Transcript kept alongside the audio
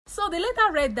So the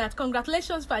letter read that,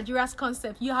 congratulations Fajira's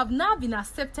concept, you have now been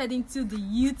accepted into the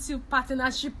YouTube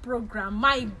partnership program.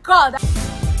 My God.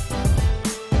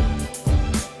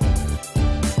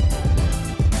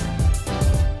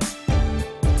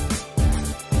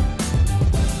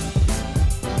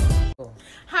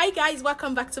 Hi guys,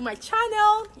 welcome back to my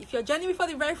channel. If you're joining me for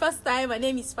the very first time, my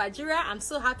name is Fajira. I'm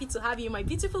so happy to have you in my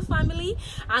beautiful family.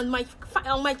 And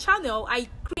on my channel, I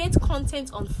create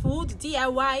content on food,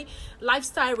 DIY,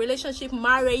 lifestyle, relationship,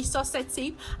 marriage, success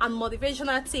tips, and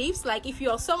motivational tips. Like if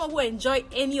you're someone who enjoy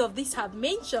any of these I've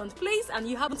mentioned, please, and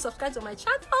you haven't subscribed to my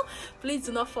channel, please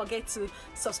do not forget to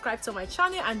subscribe to my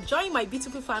channel and join my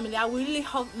beautiful family. I would really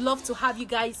love to have you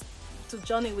guys to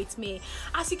journey with me.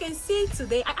 As you can see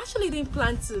today, I actually didn't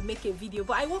plan to make a video,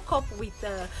 but I woke up with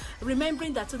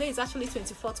remembering that today is actually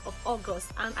 24th of August,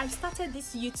 and I started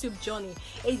this YouTube journey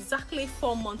exactly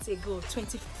 4 months ago,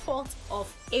 24th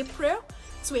of April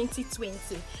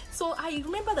 2020. So I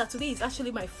remember that today is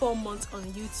actually my 4 months on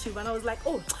YouTube, and I was like,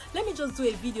 oh, let me just do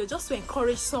a video just to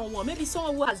encourage someone, maybe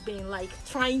someone who has been like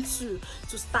trying to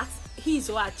start his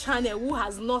or her channel, who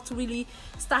has not really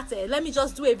started. Let me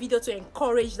just do a video to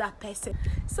encourage that person.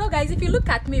 So guys, if you look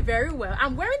at me very well,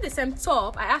 I'm wearing the same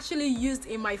top I actually used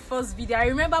in my first video. I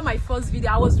remember my first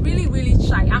video, I was really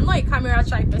shy. I'm not a camera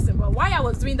shy person, but while I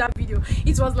was doing that video,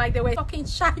 it was like they were talking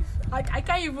shy. Like I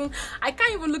can't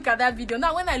even look at that video.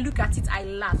 Now when I look at it, I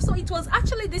laugh. So it was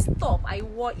actually this top I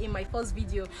wore in my first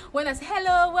video when I said,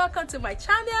 hello, welcome to my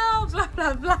channel, blah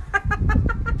blah blah.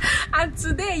 And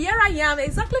today, here I am,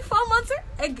 exactly 4 months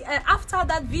after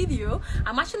that video.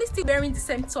 I'm actually still wearing the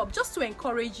same top, just to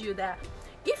encourage you that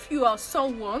if you are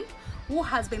someone who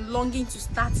has been longing to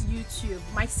start YouTube,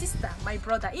 my sister, my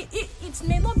brother, it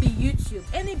may not be YouTube,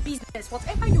 any business,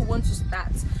 whatever you want to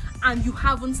start and you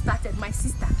haven't started, my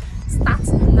sister, start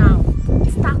now.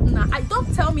 Start now.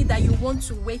 Don't tell me that you want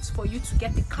to wait for you to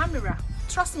get the camera.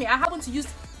 Trust me, I haven't used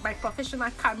my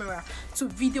professional camera to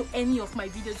video any of my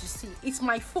videos you see. It's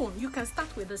my phone. You can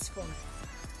start with this phone.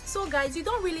 So guys, you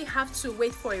don't really have to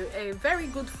wait for a very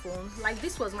good phone. Like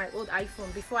this was my old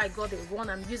iPhone before I got the one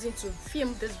I'm using to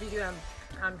film this video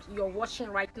and you're watching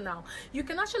right now. You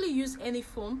can actually use any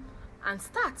phone and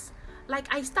start.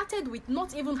 Like I started with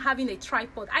not even having a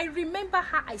tripod. I remember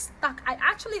how I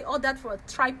actually ordered for a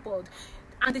tripod,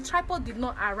 and the tripod did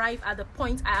not arrive at the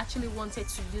point I actually wanted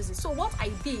to use it. So what I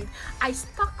did, I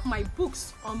stuck my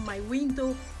books on my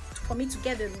window for me to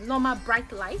get the normal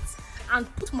bright lights,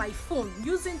 and put my phone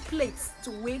using plates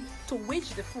to wedge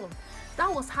the phone.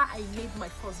 That was how I made my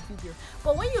first video.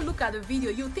 But when you look at the video,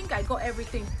 you think I got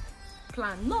everything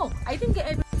planned. No, I didn't get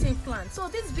everything planned. So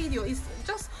this video is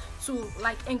just to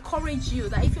like encourage you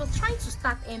that if you're trying to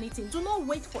start anything, do not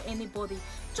wait for anybody,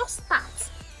 just start.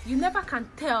 You never can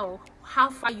tell how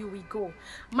far you will go.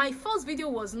 My first video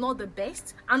was not the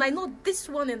best, and I know this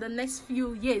one in the next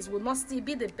few years will not still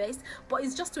be the best, but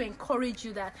it's just to encourage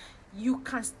you that you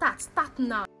can start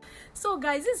now. So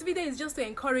guys, this video is just to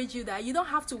encourage you that you don't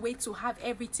have to wait to have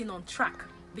everything on track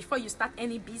before you start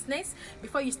any business,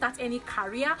 before you start any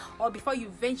career, or before you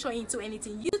venture into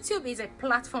anything. YouTube is a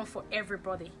platform for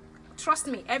everybody. Trust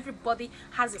me, everybody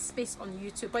has a space on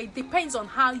YouTube, but it depends on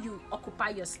how you occupy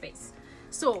your space.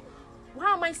 So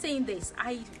why am I saying this?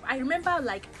 I remember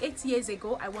like 8 years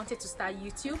ago, I wanted to start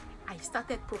YouTube. I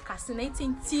started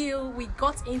procrastinating till we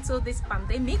got into this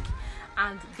pandemic,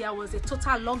 and there was a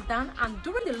total lockdown. And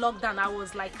during the lockdown, I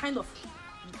was like I'm a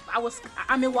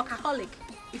workaholic.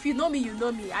 If you know me, you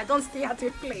know me. I don't stay at a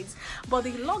place. But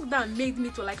the lockdown made me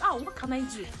to like, oh, what can I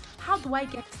do? How do I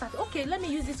get started? Okay, let me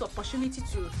use this opportunity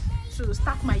to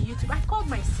start my YouTube. I called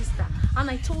my sister and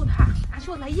I told her, and she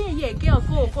was like, yeah girl,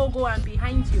 go, I'm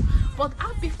behind you. But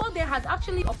before they had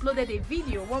actually uploaded a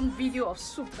video, one video of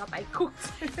soup that I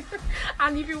cooked.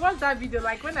 And if you watch that video,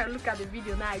 like when I look at the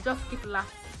video now, I just keep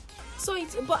laughing.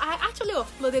 But I actually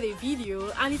uploaded a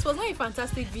video, and it was not a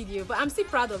fantastic video, but I'm still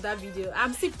proud of that video.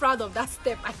 I'm still proud of that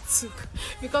step I took,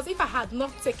 because if I had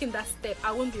not taken that step,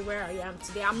 I wouldn't be where I am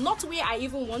today. I'm not where I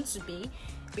even want to be,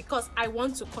 because I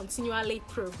want to continually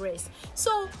progress.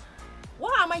 So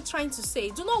what am I trying to say?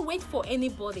 Do not wait for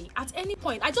anybody at any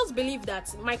point. I just believe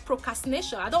that my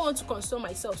procrastination, I don't want to console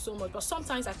myself so much, but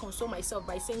sometimes I console myself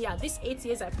by saying, yeah, this 8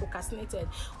 years I procrastinated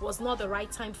was not the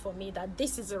right time for me, that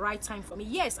this is the right time for me.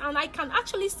 Yes, and I can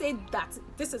actually say that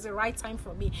this is the right time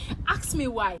for me. Ask me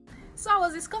why. So I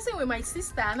was discussing with my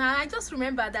sister, and I just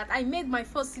remember that I made my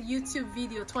first YouTube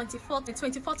video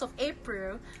 24th of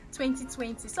April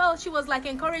 2020. So she was like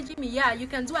encouraging me, yeah, you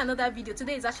can do another video.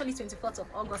 Today is actually 24th of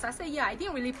August. I said, yeah, I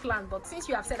didn't really plan, but since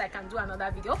you have said I can do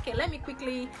another video, okay, let me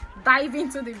quickly dive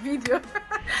into the video.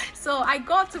 So I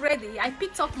got ready. I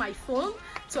picked up my phone.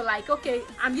 So like, okay,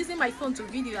 I'm using my phone to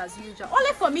video as usual.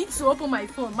 Only for me to open my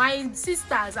phone, my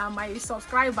sisters and my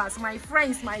subscribers, my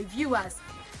friends, my viewers,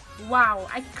 wow,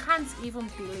 I can't even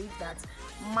believe that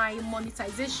my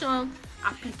monetization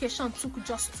application took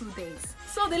just 2 days.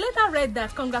 So the letter read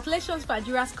that, congratulations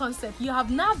Fajira's concept, you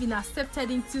have now been accepted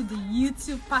into the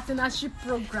YouTube partnership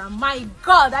program. My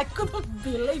God, I couldn't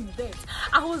believe it.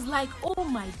 I was like, oh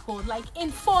my God, like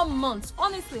in 4 months,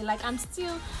 honestly, like I'm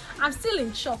still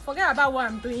in shock. Forget about what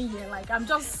I'm doing here. Like I'm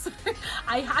just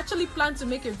I actually plan to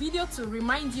make a video to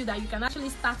remind you that you can actually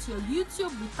start your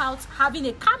YouTube without having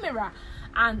a camera.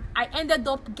 And I ended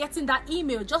up getting that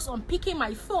email just on picking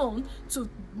my phone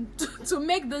to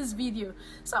make this video.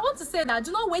 So I want to say that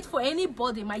do not wait for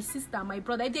anybody, my sister, my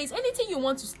brother. If there is anything you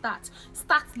want to start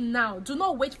now. Do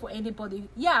not wait for anybody.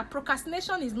 Yeah,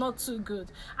 procrastination is not too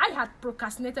good. I had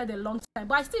procrastinated a long time,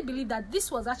 but I still believe that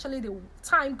this was actually the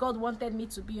time God wanted me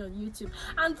to be on YouTube.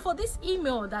 And for this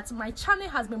email that my channel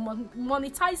has been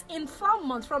monetized in 4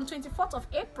 months from 24th of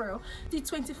April to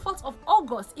 24th of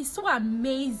August is so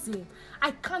amazing.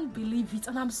 I can't believe it,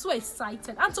 and I'm so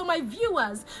excited. And to my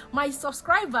viewers, my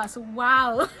subscribers,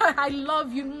 wow, I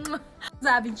love you.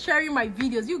 I've been sharing my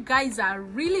videos. You guys are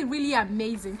really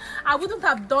amazing. I wouldn't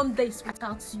have done this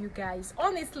without you guys.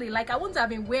 Honestly, like I wouldn't have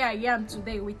been where I am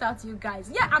today without you guys.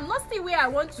 Yeah, I'm not still where I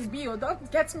want to be, or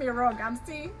don't get me wrong, I'm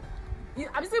still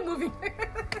moving.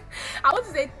 I want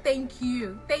to say thank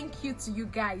you to you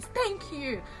guys. Thank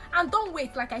you. And don't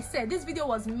wait. Like I said, this video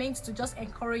was meant to just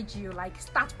encourage you, like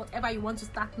start whatever you want to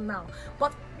start now.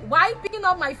 But while picking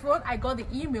up my phone, I got the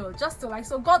email just to like,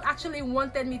 so God actually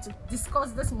wanted me to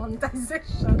discuss this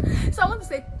monetization. So I want to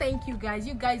say thank you guys.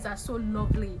 You guys are so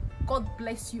lovely. God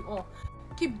bless you all.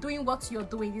 Keep doing what you're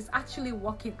doing. It's actually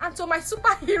working. And to my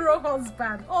superhero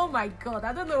husband, oh my God,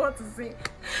 I don't know what to say.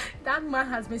 That man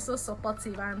has been so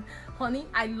supportive, and honey,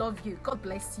 I love you. God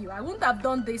bless you. I wouldn't have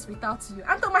done this without you.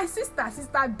 And to my sister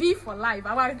B for life,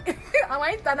 our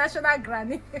international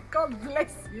granny, God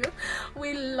bless you.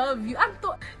 We love you. And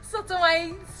so to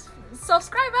my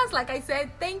subscribers, like I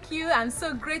said, thank you. I'm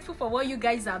so grateful for what you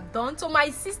guys have done. To my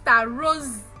sister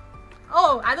Rose,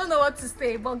 oh, I don't know what to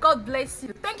say, but God bless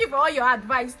you. Thank you for all your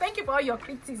advice. Thank you for all your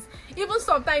critics. Even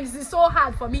sometimes it's so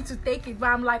hard for me to take it, but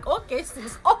I'm like, okay,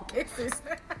 sis. Okay, sis.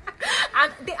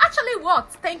 And they actually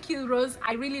worked. Thank you, Rose.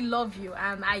 I really love you,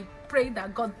 and I pray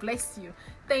that God bless you.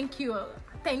 Thank you.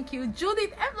 Thank you,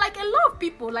 Judith. And like a lot of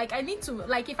people, like I need to,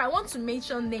 like if I want to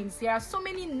mention names, there are so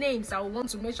many names I want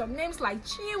to mention. Names like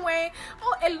Chinwe,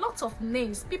 oh, a lot of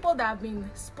names. People that have been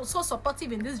so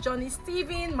supportive in this journey.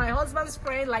 Steven, my husband's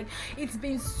friend, like it's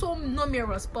been so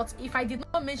numerous. But if I did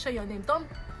not mention your name, don't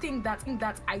think that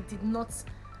I did not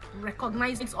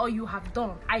recognize all you have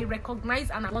done. I recognize,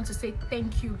 and I want to say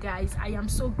thank you guys. I am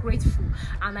so grateful,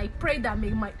 and I pray that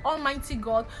may my Almighty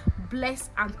God bless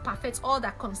and perfect all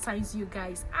that concerns you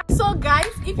guys. So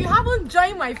guys, if you haven't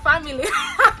joined my family,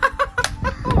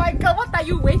 oh my God, what are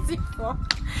you waiting for?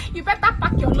 You better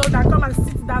pack your load and come and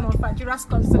sit down on Fajira's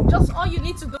concept. Just all you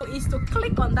need to do is to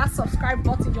click on that subscribe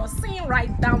button you're seeing right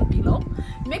down below.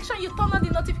 Make sure you turn on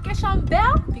the notification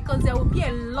bell, because there will be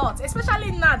a lot,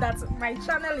 especially now that my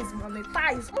channel is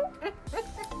monetized.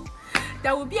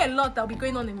 There will be a lot that will be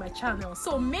going on in my channel.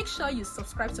 So make sure you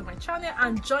subscribe to my channel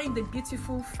and join the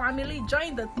beautiful family.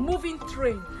 Join the moving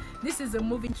train. This is a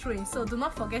moving train, so do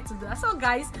not forget to do that. So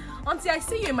guys, until I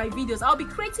see you in my videos, I'll be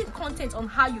creating content on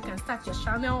how you can start your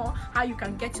channel, how you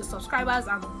can get your subscribers,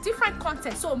 and different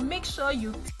content. So make sure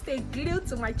you stay glued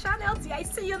to my channel. Till I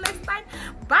see you next time.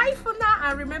 Bye for now,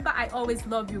 and remember, I always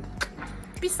love you.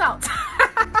 Peace out.